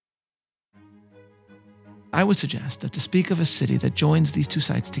I would suggest that to speak of a city that joins these two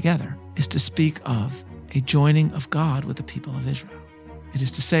sites together is to speak of a joining of God with the people of Israel. It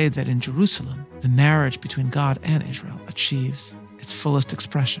is to say that in Jerusalem, the marriage between God and Israel achieves its fullest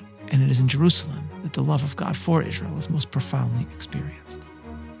expression, and it is in Jerusalem that the love of God for Israel is most profoundly experienced.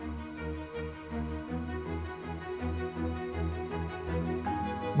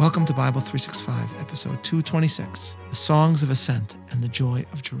 Welcome to Bible 365, episode 226, The Songs of Ascent and the Joy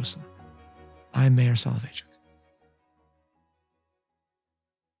of Jerusalem. I'm Meir Soloveichik.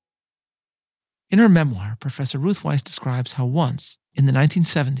 In her memoir, Professor Ruth Weiss describes how once, in the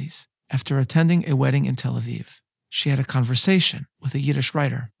 1970s, after attending a wedding in Tel Aviv, she had a conversation with a Yiddish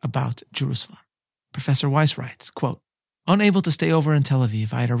writer about Jerusalem. Professor Weiss writes, quote, "Unable to stay over in Tel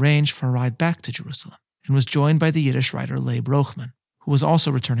Aviv, I had arranged for a ride back to Jerusalem and was joined by the Yiddish writer Leib Rochman, who was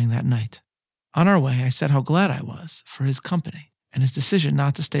also returning that night. On our way, I said how glad I was for his company and his decision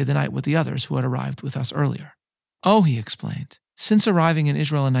not to stay the night with the others who had arrived with us earlier. Oh, he explained, since arriving in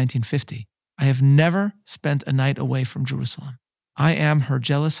Israel in 1950, I have never spent a night away from Jerusalem. I am her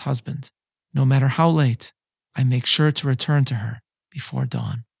jealous husband. No matter how late, I make sure to return to her before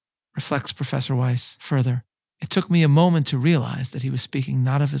dawn." Reflects Professor Weiss further, "It took me a moment to realize that he was speaking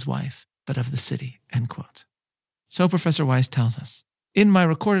not of his wife, but of the city," end quote. So Professor Weiss tells us, in my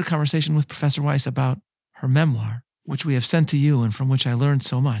recorded conversation with Professor Weiss about her memoir, which we have sent to you and from which I learned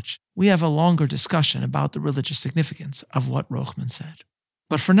so much, we have a longer discussion about the religious significance of what Rochman said.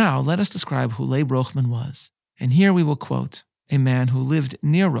 But for now, let us describe who Leib Rochman was. And here we will quote a man who lived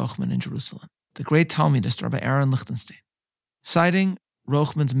near Rochman in Jerusalem, the great Talmudist Rabbi Aaron Lichtenstein. Citing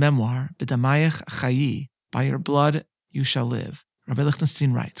Rochman's memoir, B'damayach Chayi, By Your Blood You Shall Live, Rabbi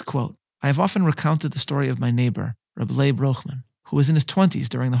Lichtenstein writes, quote, "I have often recounted the story of my neighbor, Rabbi Leib Rochman, who was in his 20s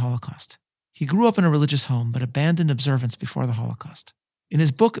during the Holocaust. He grew up in a religious home but abandoned observance before the Holocaust. In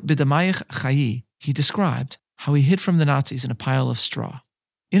his book B'damayach Chayi, he described how he hid from the Nazis in a pile of straw.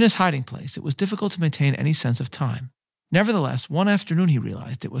 In his hiding place, it was difficult to maintain any sense of time. Nevertheless, one afternoon he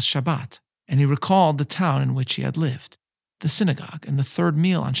realized it was Shabbat, and he recalled the town in which he had lived, the synagogue and the third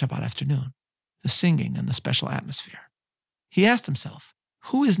meal on Shabbat afternoon, the singing and the special atmosphere. He asked himself,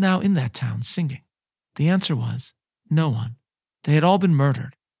 who is now in that town singing? The answer was, no one. They had all been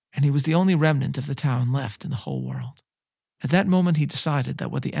murdered, and he was the only remnant of the town left in the whole world. At that moment he decided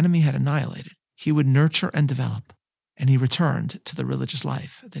that what the enemy had annihilated, he would nurture and develop, and he returned to the religious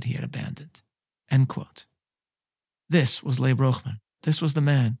life that he had abandoned." End quote. This was Leib Rochman. This was the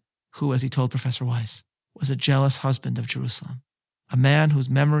man who, as he told Professor Weiss, was a jealous husband of Jerusalem, a man whose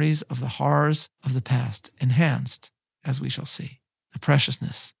memories of the horrors of the past enhanced, as we shall see, the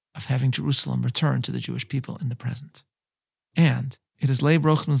preciousness of having Jerusalem return to the Jewish people in the present. And it is Leib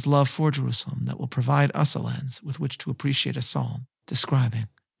Rochman's love for Jerusalem that will provide us a lens with which to appreciate a psalm describing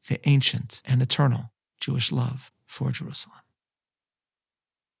the ancient and eternal Jewish love for Jerusalem.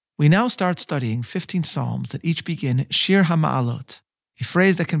 We now start studying 15 psalms that each begin Shir HaMa'alot, a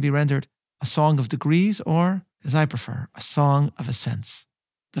phrase that can be rendered a song of degrees or, as I prefer, a song of ascents.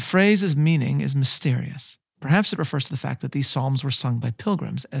 The phrase's meaning is mysterious. Perhaps it refers to the fact that these psalms were sung by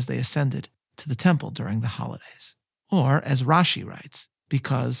pilgrims as they ascended to the temple during the holidays. Or, as Rashi writes,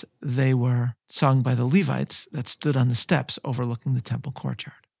 because they were sung by the Levites that stood on the steps overlooking the temple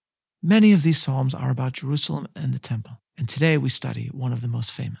courtyard. Many of these psalms are about Jerusalem and the temple, and today we study one of the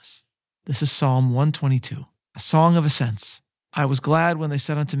most famous. This is Psalm 122, a song of ascents. "I was glad when they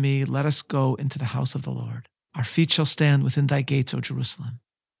said unto me, let us go into the house of the Lord. Our feet shall stand within thy gates, O Jerusalem.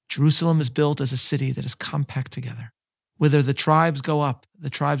 Jerusalem is built as a city that is compact together. Whither the tribes go up,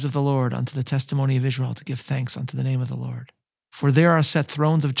 the tribes of the Lord, unto the testimony of Israel, to give thanks unto the name of the Lord. For there are set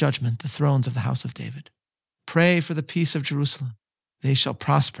thrones of judgment, the thrones of the house of David. Pray for the peace of Jerusalem. They shall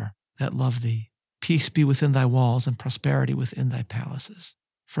prosper that love thee. Peace be within thy walls and prosperity within thy palaces.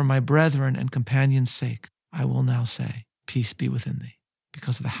 For my brethren and companions' sake, I will now say, peace be within thee.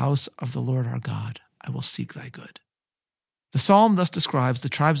 Because of the house of the Lord our God, I will seek thy good." The psalm thus describes the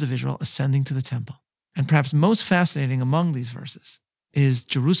tribes of Israel ascending to the temple. And perhaps most fascinating among these verses is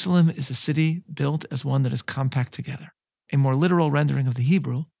Jerusalem is a city built as one that is compact together. A more literal rendering of the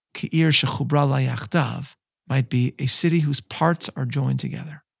Hebrew, Ke'ir shechubra la yachdav, might be a city whose parts are joined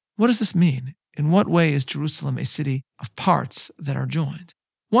together. What does this mean? In what way is Jerusalem a city of parts that are joined?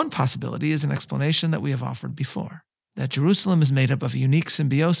 One possibility is an explanation that we have offered before, that Jerusalem is made up of a unique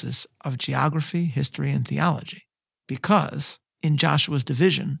symbiosis of geography, history, and theology, because in Joshua's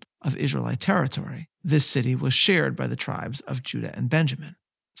division of Israelite territory, this city was shared by the tribes of Judah and Benjamin,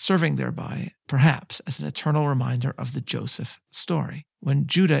 serving thereby, perhaps, as an eternal reminder of the Joseph story, when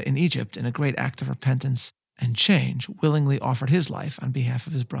Judah in Egypt, in a great act of repentance and change, willingly offered his life on behalf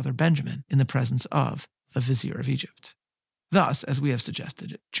of his brother Benjamin in the presence of the vizier of Egypt. Thus, as we have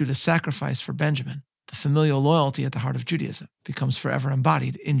suggested, Judah's sacrifice for Benjamin, the familial loyalty at the heart of Judaism, becomes forever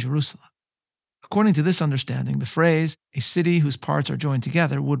embodied in Jerusalem. According to this understanding, the phrase, a city whose parts are joined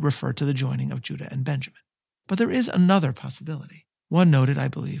together, would refer to the joining of Judah and Benjamin. But there is another possibility, one noted, I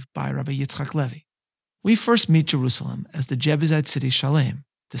believe, by Rabbi Yitzchak Levi. We first meet Jerusalem as the Jebusite city Shalem,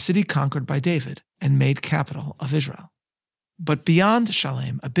 the city conquered by David and made capital of Israel. But beyond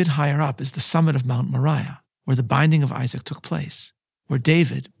Shalem, a bit higher up, is the summit of Mount Moriah, where the binding of Isaac took place, where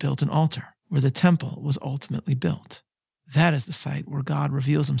David built an altar, where the temple was ultimately built. That is the site where God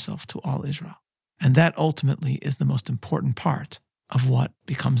reveals himself to all Israel. And that ultimately is the most important part of what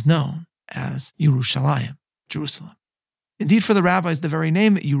becomes known as Yerushalayim, Jerusalem. Indeed, for the rabbis, the very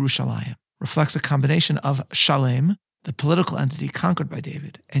name Yerushalayim reflects a combination of Shalem, the political entity conquered by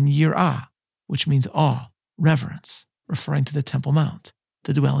David, and Yirah, which means awe, reverence, referring to the Temple Mount,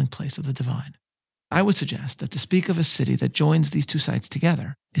 the dwelling place of the divine. I would suggest that to speak of a city that joins these two sites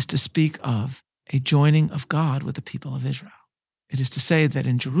together is to speak of a joining of God with the people of Israel. It is to say that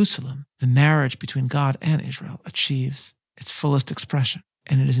in Jerusalem, the marriage between God and Israel achieves its fullest expression,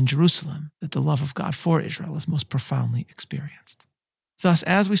 and it is in Jerusalem that the love of God for Israel is most profoundly experienced. Thus,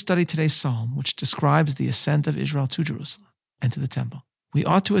 as we study today's psalm, which describes the ascent of Israel to Jerusalem and to the temple, we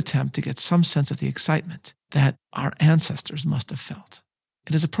ought to attempt to get some sense of the excitement that our ancestors must have felt.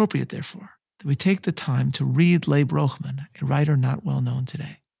 It is appropriate, therefore, that we take the time to read Leib Rochman, a writer not well known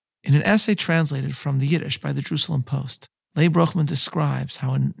today. In an essay translated from the Yiddish by the Jerusalem Post, Leib Rochman describes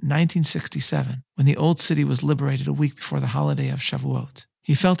how in 1967, when the old city was liberated a week before the holiday of Shavuot,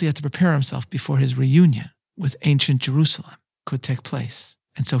 he felt he had to prepare himself before his reunion with ancient Jerusalem could take place,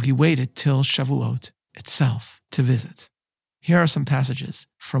 and so he waited till Shavuot itself to visit. Here are some passages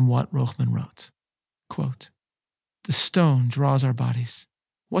from what Rochman wrote. Quote, "The stone draws our bodies.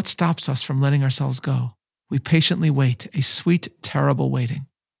 What stops us from letting ourselves go? We patiently wait, a sweet, terrible waiting.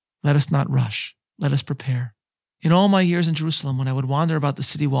 Let us not rush. Let us prepare. In all my years in Jerusalem, when I would wander about the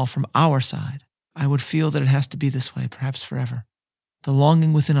city wall from our side, I would feel that it has to be this way, perhaps forever. The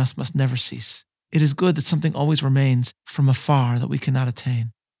longing within us must never cease. It is good that something always remains from afar that we cannot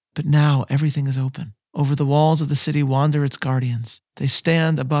attain. But now everything is open. Over the walls of the city wander its guardians. They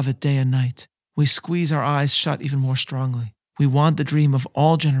stand above it day and night. We squeeze our eyes shut even more strongly. We want the dream of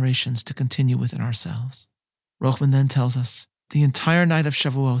all generations to continue within ourselves." Rochman then tells us, "The entire night of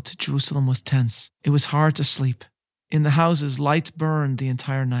Shavuot, Jerusalem was tense. It was hard to sleep. In the houses, lights burned the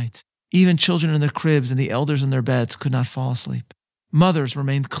entire night. Even children in their cribs and the elders in their beds could not fall asleep. Mothers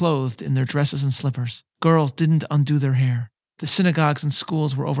remained clothed in their dresses and slippers. Girls didn't undo their hair. The synagogues and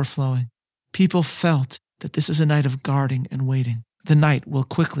schools were overflowing. People felt that this is a night of guarding and waiting. The night will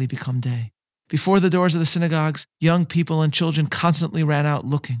quickly become day. Before the doors of the synagogues, young people and children constantly ran out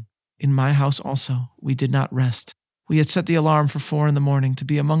looking. In my house also, we did not rest. We had set the alarm for 4 a.m. to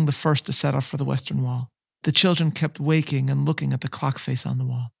be among the first to set off for the western wall. The children kept waking and looking at the clock face on the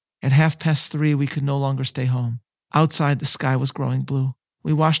wall. At 3:30, we could no longer stay home. Outside, the sky was growing blue.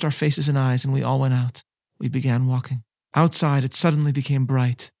 We washed our faces and eyes, and we all went out. We began walking. Outside, it suddenly became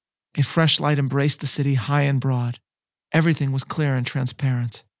bright. A fresh light embraced the city high and broad. Everything was clear and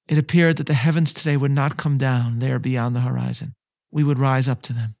transparent. It appeared that the heavens today would not come down there beyond the horizon. We would rise up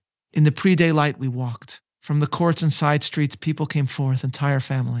to them. In the pre-day light, we walked. From the courts and side streets, people came forth, entire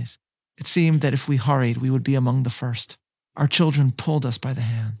families. It seemed that if we hurried, we would be among the first. Our children pulled us by the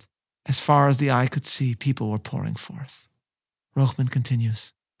hand. As far as the eye could see, people were pouring forth." Rochman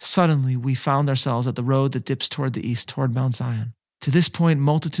continues, "Suddenly, we found ourselves at the road that dips toward the east, toward Mount Zion. To this point,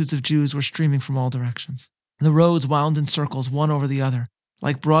 multitudes of Jews were streaming from all directions. The roads wound in circles, one over the other,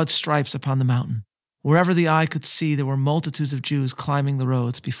 like broad stripes upon the mountain. Wherever the eye could see, there were multitudes of Jews climbing the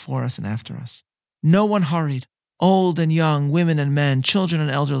roads before us and after us. No one hurried. Old and young, women and men, children and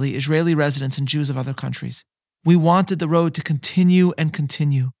elderly, Israeli residents and Jews of other countries. We wanted the road to continue and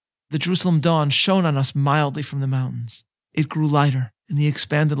continue. The Jerusalem dawn shone on us mildly from the mountains. It grew lighter. In the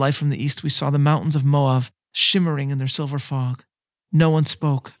expanded light from the east, we saw the mountains of Moab shimmering in their silver fog. No one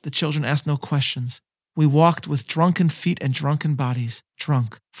spoke. The children asked no questions. We walked with drunken feet and drunken bodies,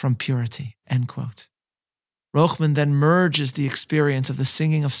 drunk from purity." End quote. Rochman then merges the experience of the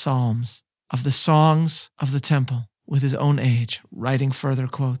singing of psalms, of the songs of the temple, with his own age, writing further,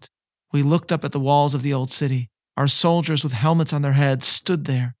 quote, "We looked up at the walls of the old city. Our soldiers with helmets on their heads stood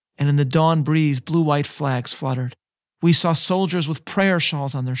there, and in the dawn breeze, blue-white flags fluttered. We saw soldiers with prayer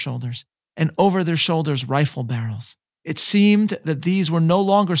shawls on their shoulders, and over their shoulders rifle barrels. It seemed that these were no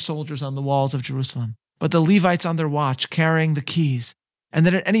longer soldiers on the walls of Jerusalem, but the Levites on their watch, carrying the keys, and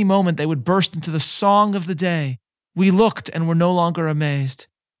that at any moment they would burst into the song of the day. We looked and were no longer amazed.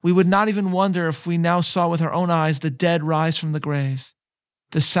 We would not even wonder if we now saw with our own eyes the dead rise from the graves.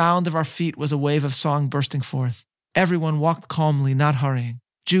 The sound of our feet was a wave of song bursting forth. Everyone walked calmly, not hurrying.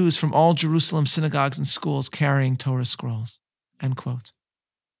 Jews from all Jerusalem synagogues and schools carrying Torah scrolls." End quote.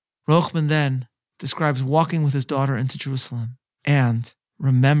 Rochman then describes walking with his daughter into Jerusalem and,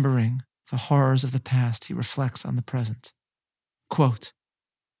 remembering the horrors of the past, he reflects on the present. Quote,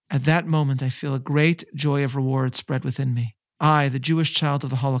 "At that moment I feel a great joy of reward spread within me. I, the Jewish child of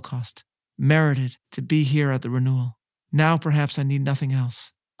the Holocaust, merited to be here at the renewal. Now perhaps I need nothing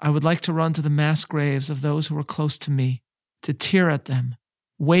else. I would like to run to the mass graves of those who were close to me, to tear at them,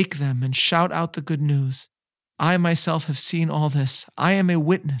 wake them, and shout out the good news. I myself have seen all this. I am a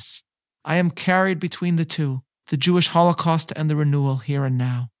witness. I am carried between the two, the Jewish Holocaust and the renewal, here and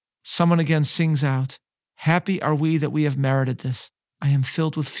now." Someone again sings out, "Happy are we that we have merited this. I am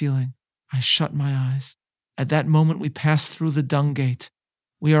filled with feeling. I shut my eyes. At that moment we pass through the dung gate.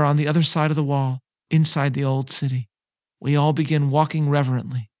 We are on the other side of the wall, inside the old city. We all begin walking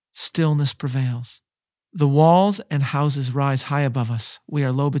reverently. Stillness prevails. The walls and houses rise high above us. We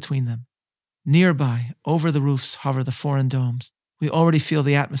are low between them. Nearby, over the roofs, hover the foreign domes. We already feel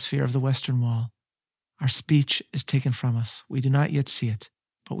the atmosphere of the Western Wall. Our speech is taken from us. We do not yet see it,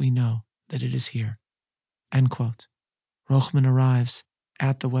 but we know that it is here." End quote. Rochman arrives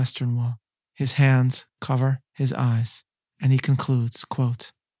at the Western Wall. His hands cover his eyes, and he concludes,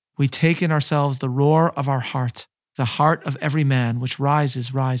 quote, "We take in ourselves the roar of our heart, the heart of every man, which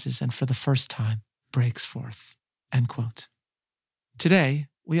rises, and for the first time breaks forth." End quote. Today,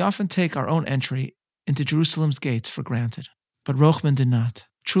 we often take our own entry into Jerusalem's gates for granted, but Rochman did not,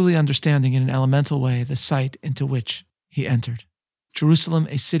 truly understanding in an elemental way the site into which he entered. Jerusalem,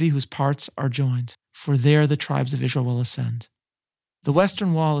 a city whose parts are joined, for there the tribes of Israel will ascend. The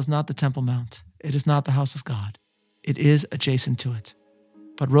Western Wall is not the Temple Mount. It is not the house of God. It is adjacent to it.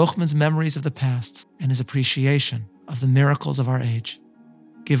 But Rochman's memories of the past and his appreciation of the miracles of our age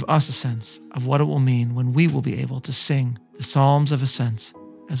give us a sense of what it will mean when we will be able to sing the Psalms of Ascent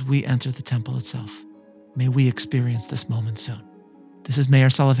as we enter the temple itself. May we experience this moment soon. This is Meir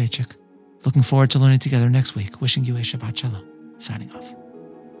Soloveichik. Looking forward to learning together next week. Wishing you a Shabbat Shalom. Signing off.